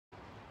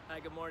Hi,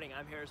 good morning.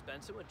 I'm Harris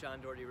Benson with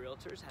John Doherty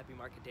Realtors. Happy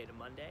Market Day to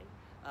Monday.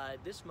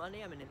 This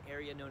Monday, I'm in an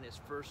area known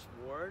as First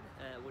Ward,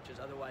 which is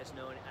otherwise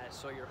known as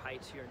Sawyer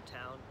Heights here in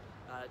town.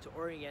 To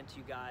orient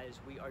you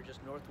guys, we are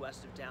just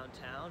northwest of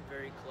downtown,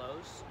 very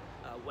close,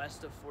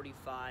 west of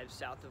 45,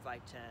 south of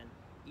I-10,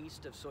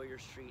 east of Sawyer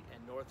Street,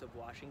 and north of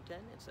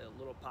Washington. It's a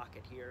little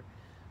pocket here.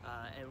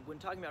 And when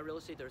talking about real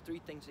estate, there are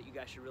three things that you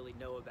guys should really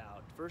know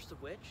about. First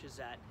of which is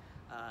that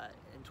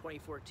in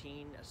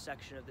 2014, a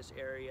section of this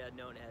area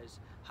known as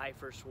High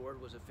First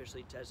Ward was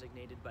officially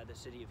designated by the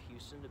city of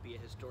Houston to be a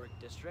historic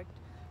district.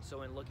 So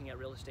when looking at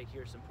real estate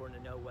here, it's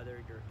important to know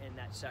whether you're in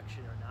that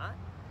section or not.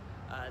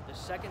 The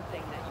second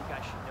thing that you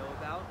guys should know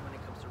about when it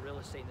comes to real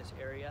estate in this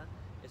area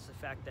is the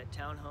fact that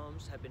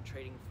townhomes have been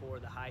trading for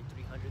the high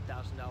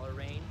 $300,000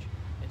 range,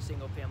 and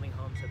single-family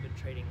homes have been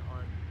trading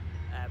on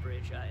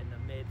average in the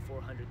mid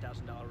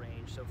 $400,000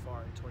 range so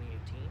far in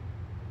 2018.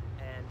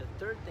 And the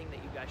third thing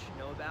that you guys should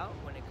know about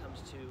when it comes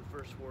to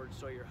First Ward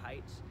Sawyer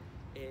Heights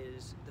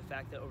is the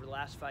fact that over the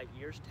last 5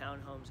 years,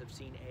 townhomes have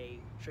seen a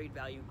trade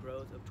value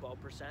growth of 12%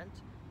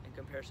 in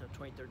comparison of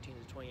 2013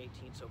 to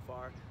 2018 so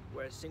far,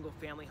 whereas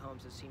single-family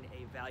homes have seen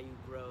a value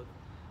growth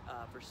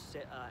for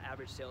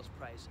average sales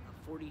price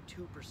of 42%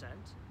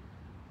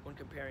 when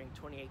comparing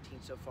 2018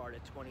 so far to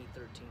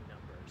 2013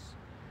 numbers.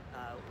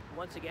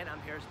 Once again, I'm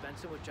Harris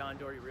Benson with John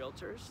Doherty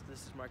Realtors.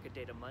 This is Market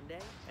Day to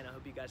Monday, and I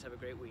hope you guys have a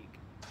great week.